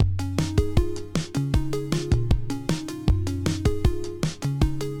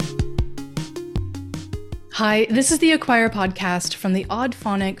Hi, this is the Acquire podcast from the Odd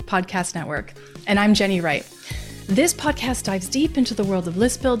Phonic Podcast Network, and I'm Jenny Wright. This podcast dives deep into the world of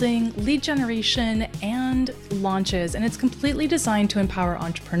list building, lead generation, and launches, and it's completely designed to empower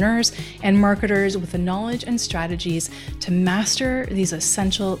entrepreneurs and marketers with the knowledge and strategies to master these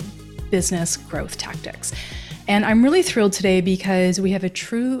essential business growth tactics. And I'm really thrilled today because we have a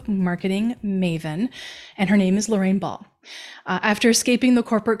true marketing maven, and her name is Lorraine Ball. After escaping the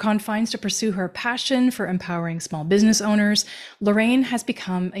corporate confines to pursue her passion for empowering small business owners, Lorraine has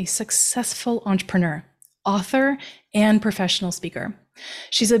become a successful entrepreneur, author, and professional speaker.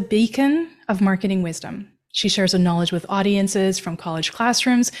 She's a beacon of marketing wisdom. She shares her knowledge with audiences from college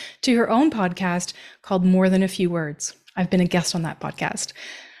classrooms to her own podcast called More Than a Few Words. I've been a guest on that podcast.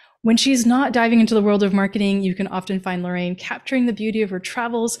 When she's not diving into the world of marketing, you can often find Lorraine capturing the beauty of her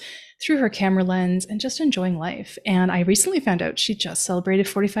travels through her camera lens and just enjoying life. And I recently found out she just celebrated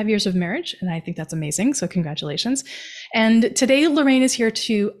 45 years of marriage, and I think that's amazing. So congratulations. And today, Lorraine is here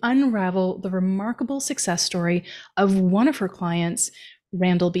to unravel the remarkable success story of one of her clients,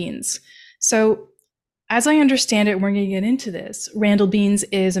 Randall Beans. So as I understand it, we're going to get into this. Randall Beans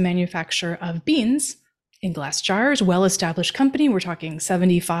is a manufacturer of beans in glass jars, well-established company. We're talking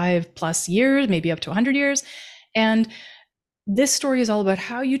 75 plus years, maybe up to 100 years. And this story is all about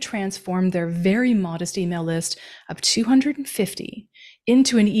how you transform their very modest email list of 250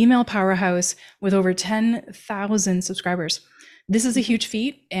 into an email powerhouse with over 10,000 subscribers. This is a huge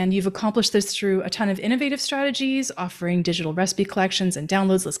feat, and you've accomplished this through a ton of innovative strategies, offering digital recipe collections and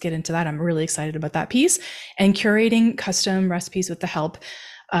downloads. Let's get into that. I'm really excited about that piece. And curating custom recipes with the help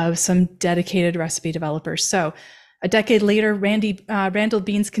of some dedicated recipe developers. So a decade later, Randall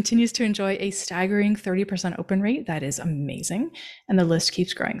Beans continues to enjoy a staggering 30% open rate. That is amazing. And the list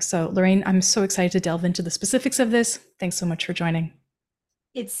keeps growing. So Lorraine, I'm so excited to delve into the specifics of this. Thanks so much for joining.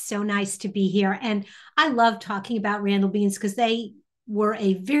 It's so nice to be here. And I love talking about Randall Beans because they were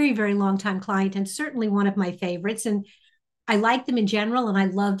a very, very long time client and certainly one of my favorites. And I like them in general. And I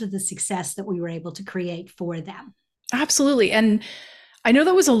loved the success that we were able to create for them. Absolutely. And I know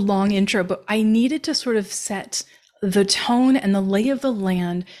that was a long intro, but I needed to sort of set the tone and the lay of the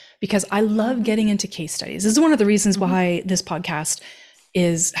land because I love getting into case studies. This is one of the reasons why this podcast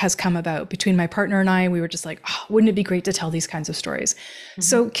has come about. Between my partner and I, we were just like, oh, wouldn't it be great to tell these kinds of stories?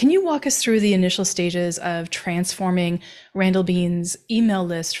 So can you walk us through the initial stages of transforming Randall Beans' email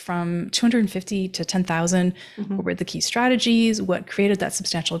list from 250 to 10,000? What were the key strategies? What created that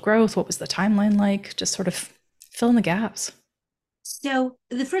substantial growth? What was the timeline like? Just sort of fill in the gaps. So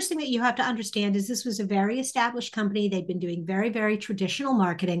the first thing that you have to understand is this was a very established company. They'd been doing very, very traditional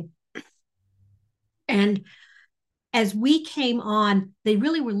marketing. And as we came on, they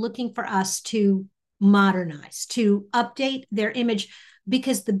really were looking for us to modernize, to update their image,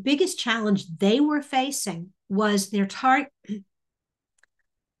 because the biggest challenge they were facing was their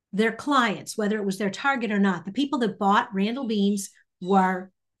clients, whether it was their target or not. The people that bought Randall Beans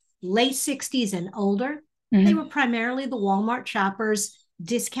were late 60s and older. They were primarily the Walmart shoppers,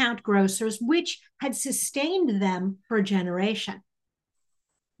 discount grocers, which had sustained them for a generation.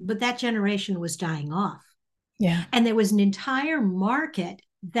 But that generation was dying off. Yeah. And there was an entire market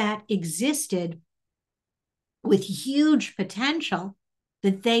that existed with huge potential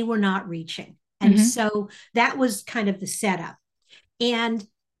that they were not reaching. And so that was kind of the setup. And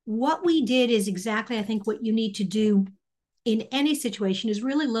what we did is exactly, I think, what you need to do in any situation is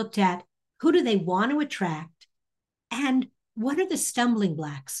really looked at who do they want to attract and what are the stumbling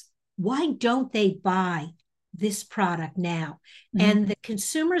blocks? Why don't they buy this product now? And the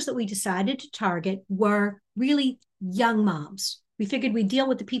consumers that we decided to target were really young moms. We figured we'd deal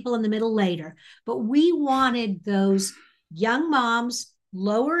with the people in the middle later, but we wanted those young moms,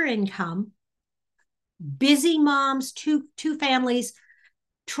 lower income, busy moms, two families,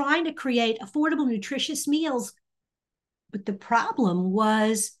 trying to create affordable, nutritious meals. But the problem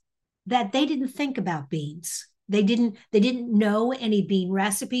was that they didn't think about beans. They didn't know any bean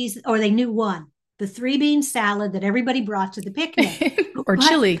recipes, or they knew one, the 3-bean salad that everybody brought to the picnic. Or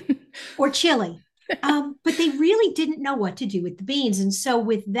chili. But they really didn't know what to do with the beans. And so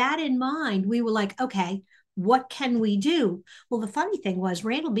with that in mind, we were like, okay, what can we do? Well, the funny thing was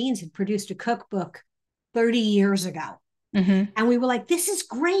Randall Beans had produced a cookbook 30 years ago. And we were like, this is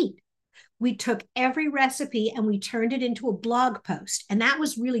great. We took every recipe and we turned it into a blog post. And that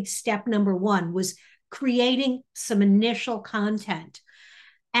was really step number one, was creating some initial content.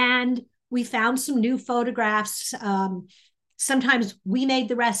 And we found some new photographs. Sometimes we made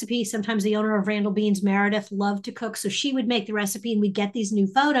the recipe. Sometimes the owner of Randall Beans, Meredith, loved to cook. So she would make the recipe and we'd get these new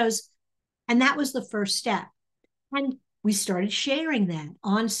photos. And that was the first step. And we started sharing that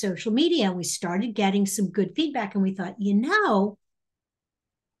on social media, and we started getting some good feedback. And we thought,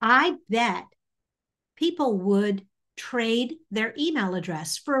 I bet people would trade their email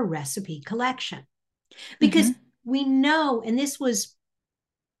address for a recipe collection, because we know, and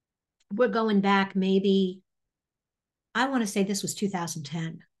we're going back maybe, I want to say this was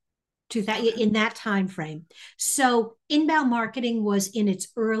 2010, in that time frame. So inbound marketing was in its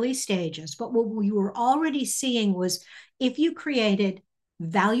early stages, but what we were already seeing was, if you created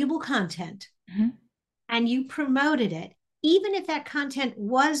valuable content and you promoted it, even if that content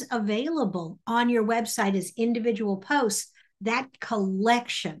was available on your website as individual posts, that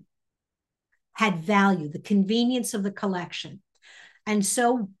collection had value, the convenience of the collection. And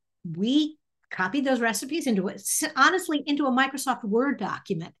so we copied those recipes into a Microsoft Word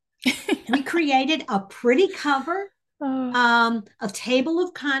document. We created a pretty cover, a table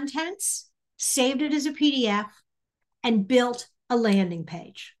of contents, saved it as a PDF, and built a landing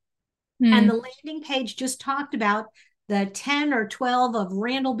page. And the landing page just talked about the 10 or 12 of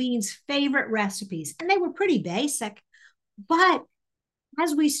Randall Bean's favorite recipes. And they were pretty basic. But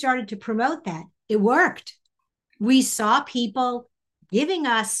as we started to promote that, it worked. We saw people giving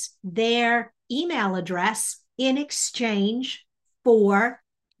us their email address in exchange for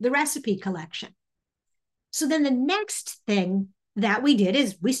the recipe collection. So then the next thing that we did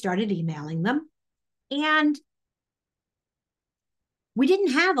is we started emailing them. And we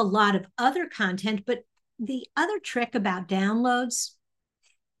didn't have a lot of other content, but the other trick about downloads,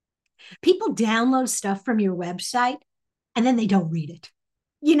 people download stuff from your website and then they don't read it.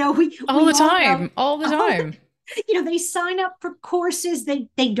 All the time. They sign up for courses, they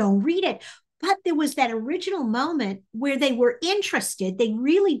don't read it. But there was that original moment where they were interested. They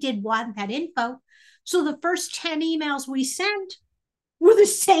really did want that info. So the first 10 emails we sent were the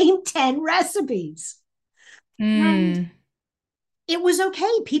same 10 recipes. And it was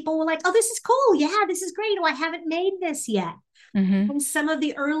okay. People were like, oh, this is cool. Yeah, this is great. Oh, I haven't made this yet. And some of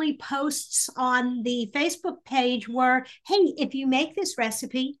the early posts on the Facebook page were, hey, if you make this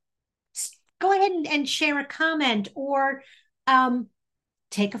recipe, go ahead and share a comment or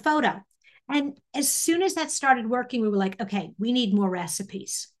take a photo. And as soon as that started working, we were like, okay, we need more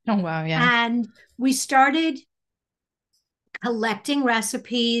recipes. Oh, wow. Yeah. And we started collecting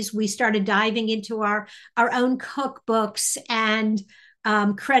recipes. We started diving into our own cookbooks and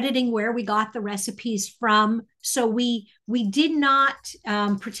crediting where we got the recipes from. So we did not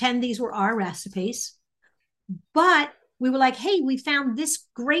pretend these were our recipes, but we were like, hey, we found this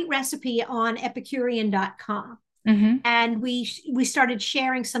great recipe on Epicurean.com. And we started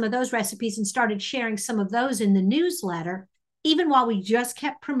sharing some of those recipes and started sharing some of those in the newsletter, even while we just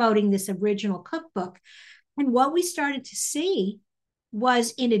kept promoting this original cookbook. And what we started to see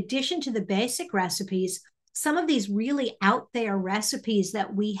was, in addition to the basic recipes, some of these really out there recipes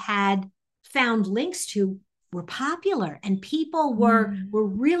that we had found links to were popular, and people were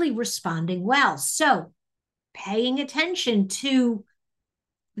really responding well. So paying attention to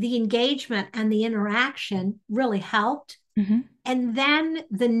the engagement and the interaction really helped. And then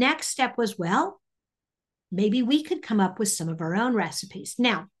the next step was, well, maybe we could come up with some of our own recipes.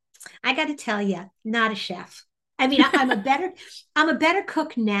 Now, I got to tell you, not a chef. I mean, I'm a better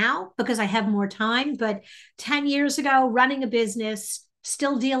cook now because I have more time. But 10 years ago, running a business,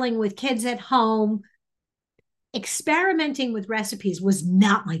 still dealing with kids at home, experimenting with recipes was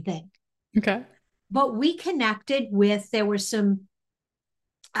not my thing. Okay. But we connected with, there were some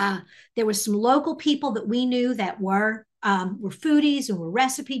local people that we knew that were foodies and were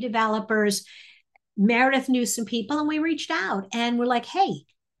recipe developers. Meredith knew some people, and we reached out and we're like, hey,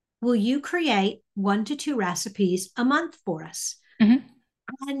 will you create 1 to 2 recipes a month for us?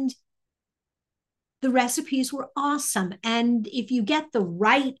 And the recipes were awesome. And if you get the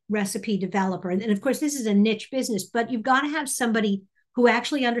right recipe developer, and of course, this is a niche business, but you've got to have somebody who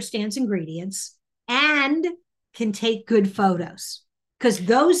actually understands ingredients and can take good photos. Because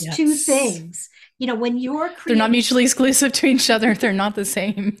those two things, when you're creating... They're not mutually exclusive to each other. They're not the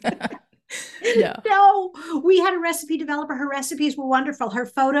same. Yeah. No, we had a recipe developer. Her recipes were wonderful. Her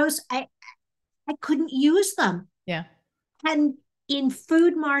photos, I couldn't use them. Yeah. And in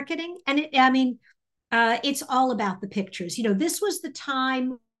food marketing, and it's all about the pictures. This was the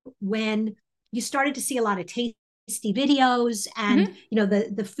time when you started to see a lot of tasty videos and,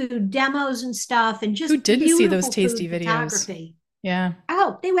 the food demos and stuff, and just who didn't see those tasty videos? Yeah.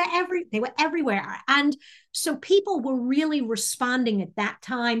 Oh, they were everywhere. And so people were really responding at that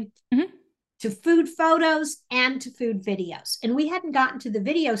time to food photos and to food videos. And we hadn't gotten to the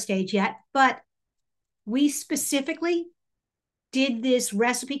video stage yet, but we specifically did this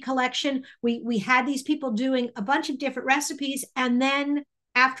recipe collection. We had these people doing a bunch of different recipes, and then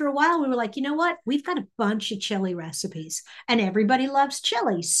after a while we were like, you know what, we've got a bunch of chili recipes and everybody loves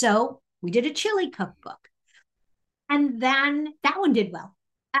chili, so we did a chili cookbook. And then that one did well,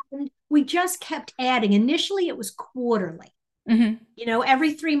 and we just kept adding. Initially it was quarterly. Mm-hmm.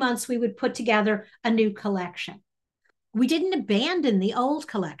 Every 3 months we would put together a new collection. We didn't abandon the old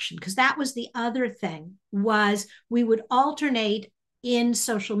collection, because that was the other thing, was we would alternate in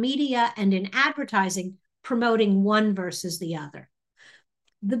social media and in advertising, promoting one versus the other.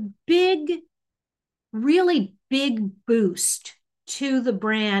 The really big boost to the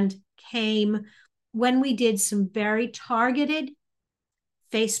brand came when we did some very targeted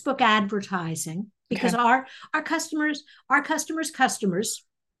Facebook advertising, because Okay. our customers,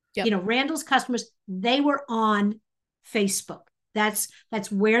 Yep. Randall's customers, they were on Facebook. That's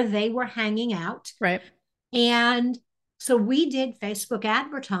where they were hanging out. Right. And so we did Facebook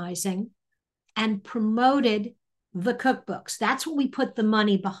advertising and promoted the cookbooks. That's what we put the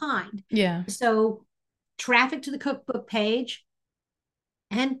money behind. Yeah. So traffic to the cookbook page,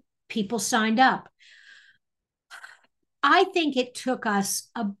 and people signed up. I think it took us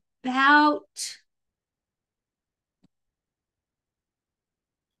about,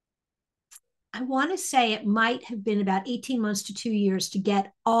 I want to say it might have been about 18 months to 2 years to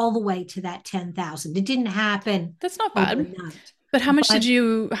get all the way to that 10,000. It didn't happen That's not bad. overnight. But But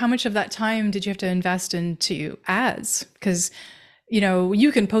how much of that time did you have to invest into ads? Because,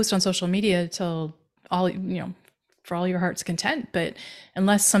 you can post on social media till for all your heart's content, but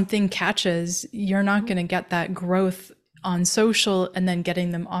unless something catches, you're not going to get that growth on social and then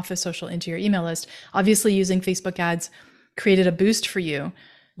getting them off of social into your email list. Obviously, using Facebook ads created a boost for you.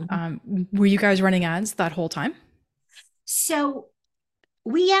 Were you guys running ads that whole time? so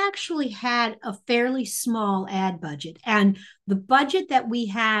we actually had a fairly small ad budget, and the budget that we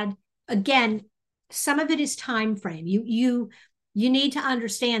had, again, some of it is time frame. You need to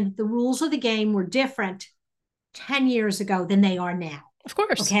understand that the rules of the game were different 10 years ago than they are now. Of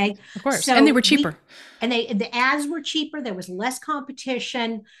course. Okay. Of course. And they So were cheaper. the ads were cheaper. There was less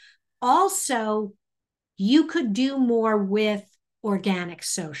competition. Also, you could do more with organic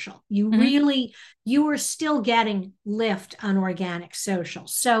social. Mhm. You were still getting lift on organic social.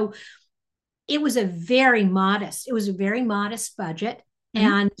 So it was a very modest budget.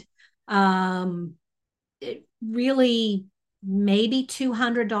 Mhm. And it really, maybe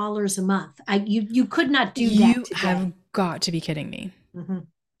 $200 a month. You could not do that You today. have got to be kidding me. Mhm.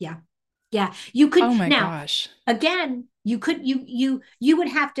 Yeah. Yeah. You could Oh my now, gosh. again, you would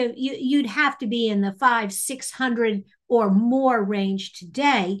have to, you'd have to be in the 500-600 or more range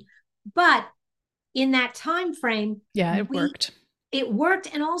today. But in that time frame, Yeah, it we worked. it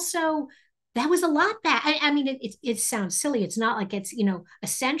worked. And also, that was a lot back. I mean, it sounds silly. It's not like it's, a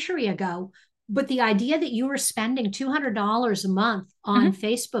century ago, but the idea that you were spending $200 a month on Mhm.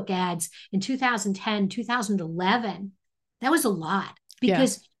 Facebook ads in 2010, 2011, that was a lot, Yeah.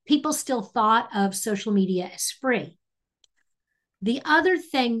 because people still thought of social media as free. The other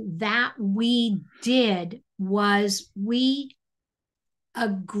thing that we did was we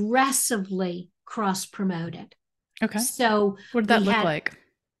aggressively cross promoted. Okay. So What did that we look had like?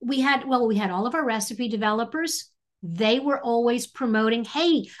 we had all of our recipe developers. They were always promoting,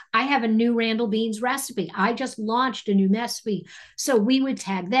 hey, I have a new Randall Beans recipe. I just launched a new recipe. So we would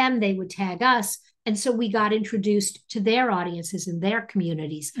tag them, they would tag us. And so we got introduced to their audiences and their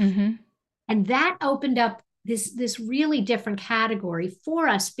communities. Mhm. And that opened up this really different category for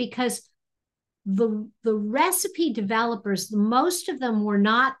us, because the recipe developers, most of them were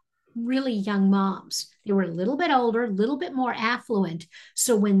not really young moms. They were a little bit older, a little bit more affluent.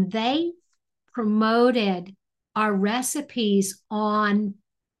 So when they promoted our recipes on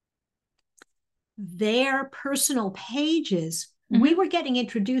their personal pages, we Mhm. were getting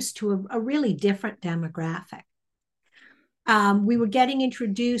introduced to a really different demographic. We were getting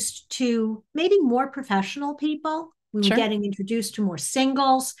introduced to maybe more professional people. We were Sure. getting introduced to more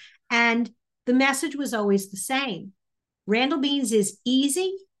singles. And the message was always the same. Randall Beans is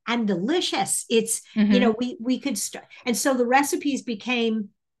easy and delicious. It's, Mhm. we could start. And so the recipes became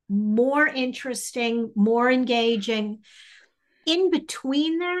more interesting, more engaging. In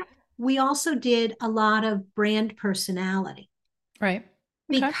between that, we also did a lot of brand personality, Right.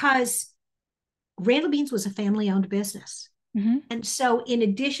 Okay. because Randall Beans was a family owned business. Mhm. And so, in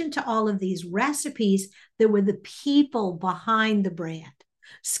addition to all of these recipes, there were the people behind the brand,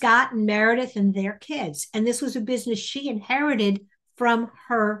 Scott and Meredith and their kids. And this was a business she inherited from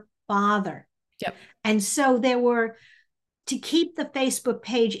her father. Yep. And so there were to keep the Facebook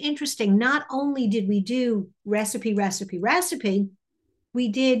page interesting, not only did we do recipe, recipe, recipe, we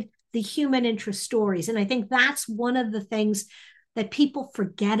did the human interest stories. And I think that's one of the things that people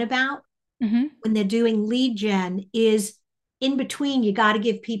forget about when they're doing lead gen is in between, you got to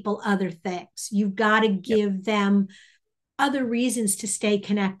give people other things. You've got to give them other reasons to stay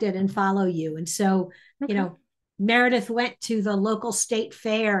connected and follow you. And so, Meredith went to the local state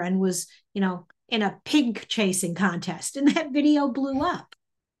fair and was, in a pig chasing contest, and that video blew up.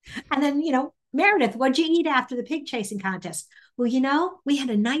 And then, Meredith, what'd you eat after the pig chasing contest? Well, we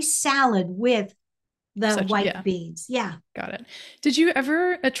had a nice salad with the white beans. Yeah. Got it. Did you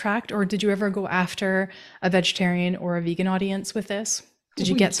ever attract or did you ever go after a vegetarian or a vegan audience with this? Did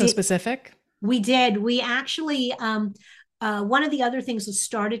you get so specific? We did. We actually, one of the other things that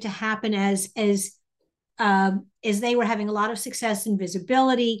started to happen as they were having a lot of success and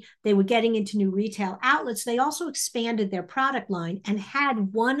visibility, they were getting into new retail outlets. They also expanded their product line and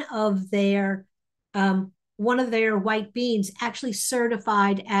had one of their white beans actually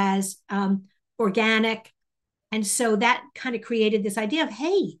certified as organic. And so that kind of created this idea of,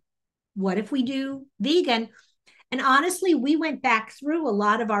 hey, what if we do vegan? And honestly, we went back through a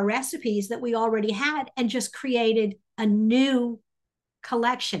lot of our recipes that we already had and just created a new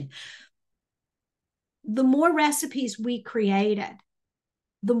collection. The more recipes we created,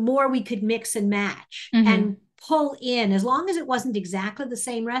 the more we could mix and match and pull in, as long as it wasn't exactly the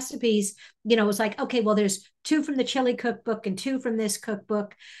same recipes. It was like, okay, well, there's 2 from the chili cookbook and 2 from this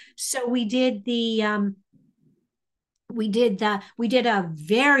cookbook. So we did a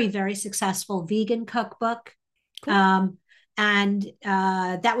very, very successful vegan cookbook. Cool. And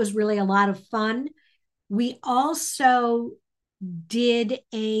that was really a lot of fun. We also did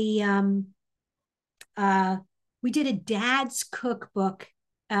a dad's cookbook.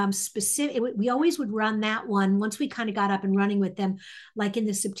 Specific. We always would run that one once we kind of got up and running with them, like in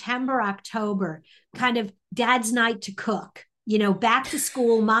the September, October, kind of dad's night to cook. Back to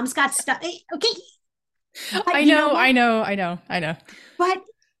school, mom's got stuff. Okay. But I know. But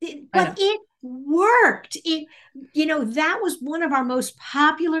it worked. That was one of our most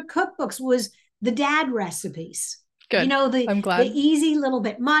popular cookbooks, was the dad recipes. Good. I'm glad. The easy, little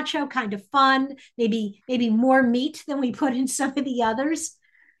bit macho, kind of fun, maybe more meat than we put in some of the others.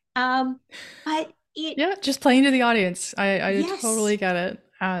 But just playing to the audience. I totally get it.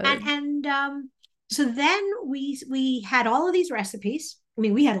 So then we had all of these recipes. I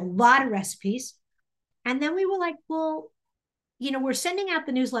mean, we had a lot of recipes. And then we were like, well, we're sending out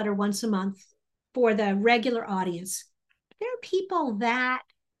the newsletter once a month for the regular audience. There are people that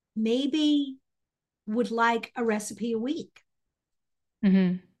maybe would like a recipe a week.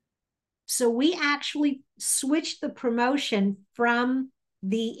 So we actually switched the promotion from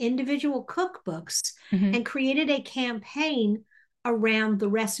the individual cookbooks and created a campaign around the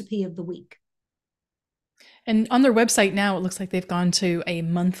recipe of the week. And on their website now, it looks like they've gone to a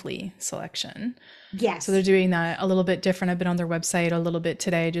monthly selection. Yes. So they're doing that a little bit different. I've been on their website a little bit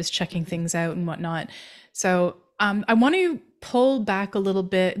today, just checking things out and whatnot. So I want to pull back a little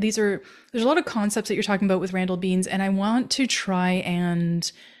bit. There's a lot of concepts that you're talking about with Randall Beans, and I want to try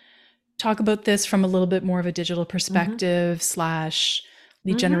and talk about this from a little bit more of a digital perspective /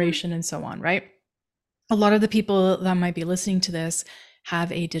 lead generation and so on, right? A lot of the people that might be listening to this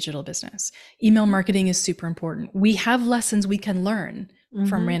have a digital business. Email marketing is super important. We have lessons we can learn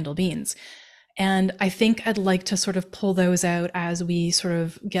from Randall Beans. And I think I'd like to sort of pull those out as we sort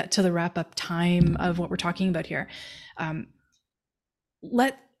of get to the wrap up time of what we're talking about here. I'd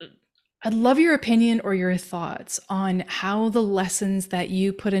love your opinion or your thoughts on how the lessons that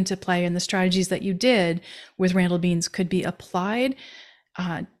you put into play and the strategies that you did with Randall Beans could be applied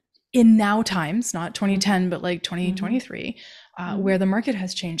in now times, not 2010, but like 2023, where the market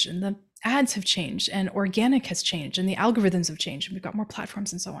has changed and the ads have changed and organic has changed and the algorithms have changed and we've got more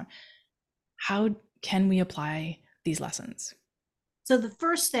platforms and so on. How can we apply these lessons? So the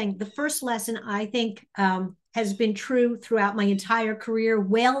first lesson I think has been true throughout my entire career,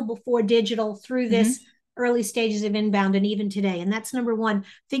 well before digital, through this early stages of inbound and even today. And that's number one,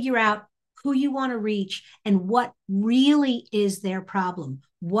 figure out who you want to reach and what really is their problem.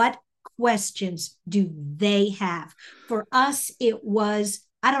 What questions do they have? For us, it was,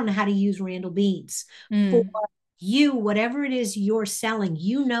 I don't know how to use Randall Beans. For you, whatever it is you're selling,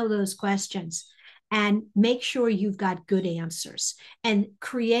 those questions, and make sure you've got good answers and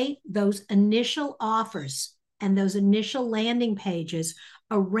create those initial offers and those initial landing pages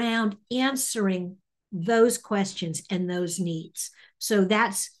around answering those questions and those needs. So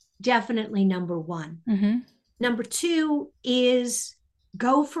that's definitely number one. Number two is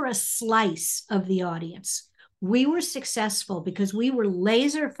go for a slice of the audience. We were successful because we were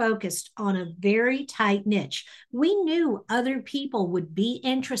laser focused on a very tight niche. We knew other people would be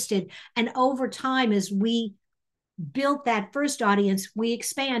interested. And over time, as we built that first audience, we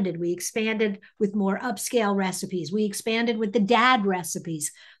expanded. We expanded with more upscale recipes. We expanded with the dad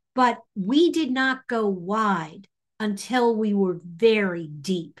recipes. But we did not go wide until we were very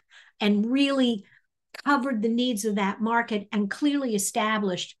deep and really covered the needs of that market and clearly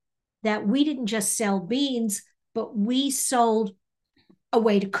established that we didn't just sell beans, but we sold a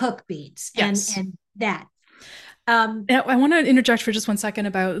way to cook beans. Yes. And that. Now, I want to interject for just one second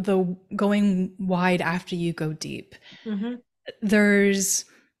about the going wide after you go deep. Mm-hmm. There's,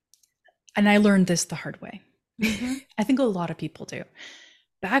 and I learned this the hard way. Mm-hmm. I think a lot of people do.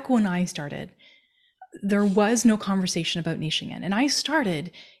 Back when I started, there was no conversation about niching in. And I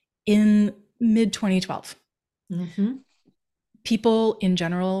started in mid 2012. Mm-hmm. People in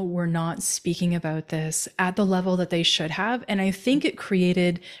general were not speaking about this at the level that they should have. And I think it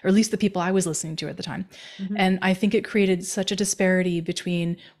created, or at least the people I was listening to at the time, Mm-hmm. and I think it created such a disparity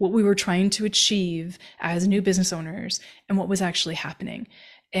between what we were trying to achieve as new business owners and what was actually happening.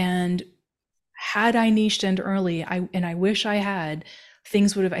 And had I niched in early, I wish I had,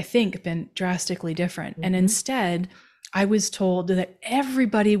 things would have, I think, been drastically different. Mm-hmm. And instead, I was told that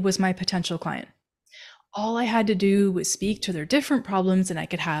everybody was my potential client. All I had to do was speak to their different problems, and I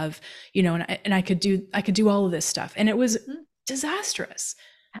could have, and I could do all of this stuff. And it was disastrous.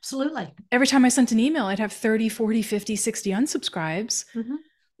 Absolutely. Every time I sent an email, I'd have 30, 40, 50, 60 unsubscribes, Mm-hmm.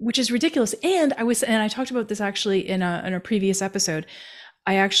 which is ridiculous. And I talked about this actually in a previous episode.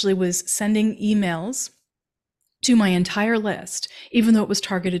 I actually was sending emails to my entire list, even though it was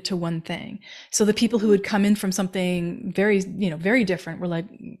targeted to one thing. So the people who would come in from something very, very different were like,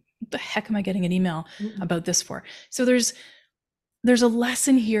 what the heck am I getting an email about this for? So there's a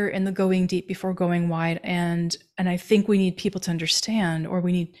lesson here in the going deep before going wide. And I think we need people to understand, or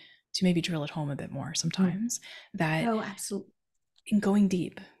we need to maybe drill it home a bit more sometimes, that absolutely. in going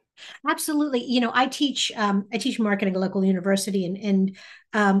deep. Absolutely. I teach marketing at a local university, and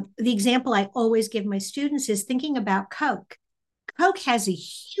the example I always give my students is thinking about Coke. Coke has a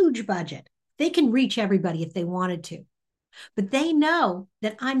huge budget. They can reach everybody if they wanted to, but they know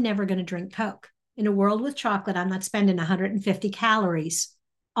that I'm never going to drink Coke. In a world with chocolate, I'm not spending 150 calories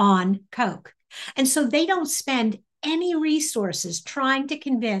on Coke. And so they don't spend any resources trying to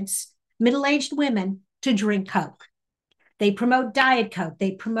convince middle-aged women to drink Coke. They promote Diet Coke.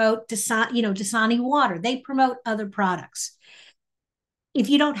 They promote Dasani water. They promote other products. If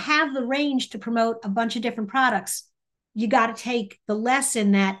you don't have the range to promote a bunch of different products, you got to take the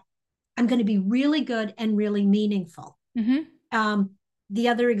lesson that I'm going to be really good and really meaningful. Mm-hmm. The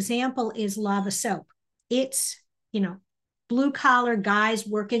other example is Lava Soap. It's, blue collar guys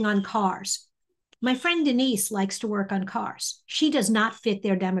working on cars. My friend Denise likes to work on cars. She does not fit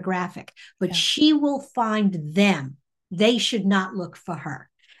their demographic, but she will find them. They should not look for her.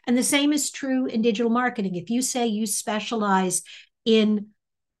 And the same is true in digital marketing. If you say you specialize in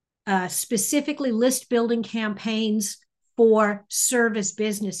specifically list building campaigns for service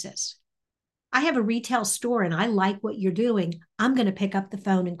businesses, I have a retail store and I like what you're doing, I'm going to pick up the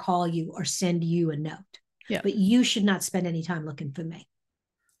phone and call you or send you a note. Yeah. But you should not spend any time looking for me.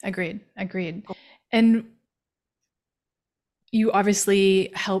 Agreed. And you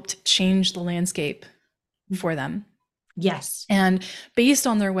obviously helped change the landscape for them. Yes. And based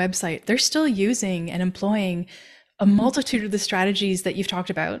on their website, they're still using and employing a multitude of the strategies that you've talked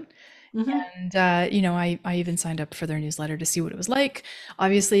about. Mm-hmm. And, I even signed up for their newsletter to see what it was like.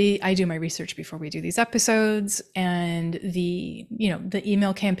 Obviously, I do my research before we do these episodes. And the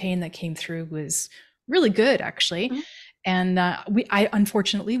email campaign that came through was really good, actually. Mm-hmm. And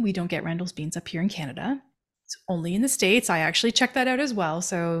unfortunately, we don't get Randall's beans up here in Canada. It's only in the States. I actually checked that out as well.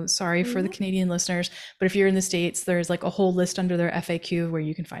 So sorry for the Canadian listeners. But if you're in the States, there's like a whole list under their FAQ where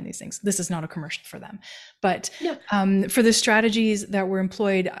you can find these things. This is not a commercial for them. But for the strategies that were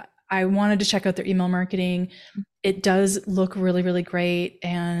employed, I wanted to check out their email marketing. It does look really, really great.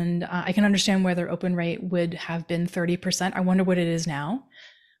 And I can understand why their open rate would have been 30%. I wonder what it is now.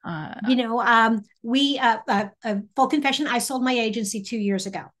 Full confession, I sold my agency 2 years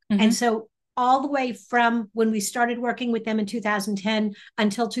ago. Mm-hmm. And so all the way from when we started working with them in 2010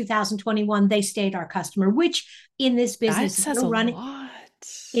 until 2021, they stayed our customer, which in this business, that says a lot.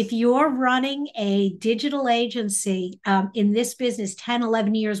 If you're running a digital agency in this business, 10,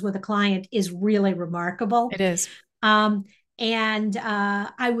 11 years with a client is really remarkable. It is. And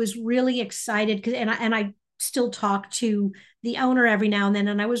I was really excited because, and I still talk to the owner every now and then.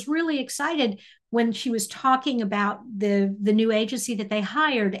 And I was really excited when she was talking about the new agency that they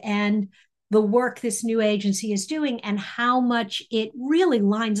hired. And the work this new agency is doing and how much it really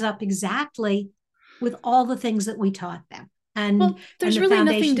lines up exactly with all the things that we taught them and there's the really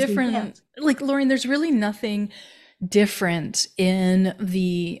nothing foundations we built. different. Like, Lorraine, there's really nothing different in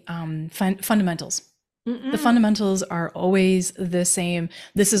the fundamentals. The fundamentals are always the same.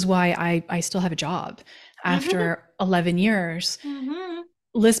 This is why I still have a job after 11 years.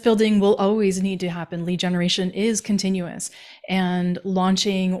 List building will always need to happen. Lead generation is continuous, and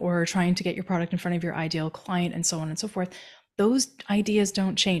launching or trying to get your product in front of your ideal client and so on and so forth, those ideas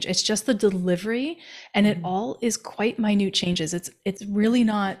don't change. It's just the delivery, and it all is quite minute changes. It's really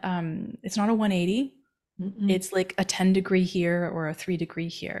not it's not a 180. It's like a 10-degree here or a 3-degree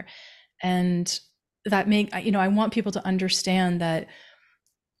here. And that I want people to understand that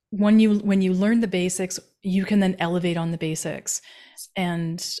when you learn the basics, you can then elevate on the basics.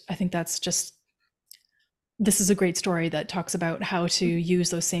 And I think this is a great story that talks about how to use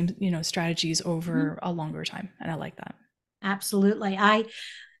those same, strategies over a longer time. And I like that. Absolutely.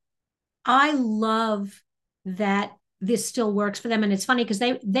 I love that this still works for them. And it's funny because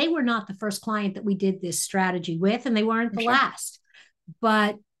they were not the first client that we did this strategy with, and they weren't the last,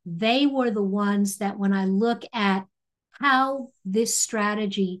 but they were the ones that, when I look at how this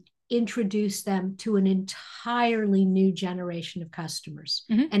strategy introduced them to an entirely new generation of customers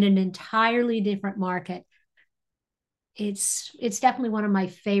and an entirely different market, it's definitely one of my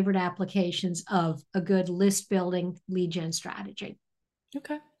favorite applications of a good list building lead gen strategy.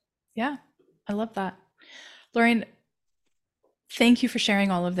 Okay. Yeah, I love that. Lorraine, thank you for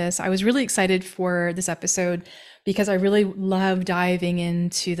sharing all of this. I was really excited for this episode because I really love diving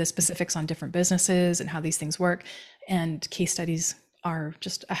into the specifics on different businesses and how these things work, and case studies are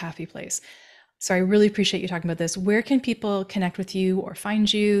just a happy place. So I really appreciate you talking about this. Where can people connect with you or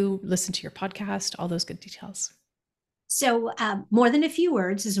find you, listen to your podcast, all those good details? So More Than a Few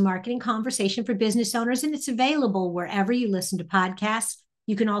Words is a marketing conversation for business owners, and it's available wherever you listen to podcasts.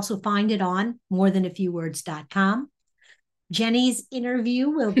 You can also find it on morethanafewwords.com. Jenny's interview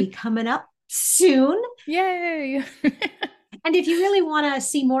will be coming up soon. Yay! And if you really want to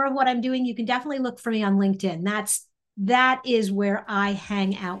see more of what I'm doing, you can definitely look for me on LinkedIn. That is where I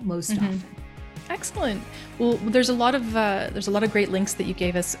hang out most often. Excellent. Well, there's a lot of great links that you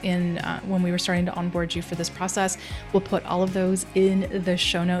gave us in when we were starting to onboard you for this process. We'll put all of those in the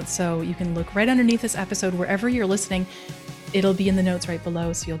show notes, so you can look right underneath this episode wherever you're listening. It'll be in the notes right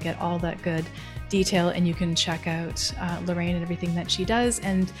below, so you'll get all that good detail, and you can check out Lorraine and everything that she does.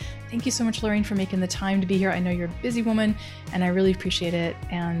 And thank you so much, Lorraine, for making the time to be here. I know you're a busy woman, and I really appreciate it.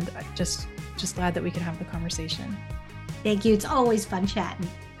 And just glad that we could have the conversation. Thank you. It's always fun chatting.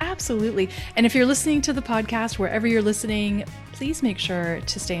 Absolutely. And if you're listening to the podcast, wherever you're listening, please make sure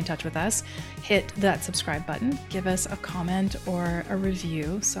to stay in touch with us. Hit that subscribe button, give us a comment or a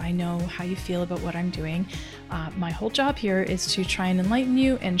review so I know how you feel about what I'm doing. My whole job here is to try and enlighten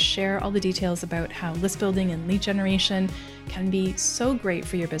you and share all the details about how list building and lead generation can be so great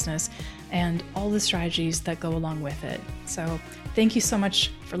for your business and all the strategies that go along with it. So thank you so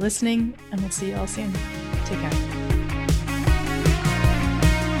much for listening, and we'll see you all soon. Take care.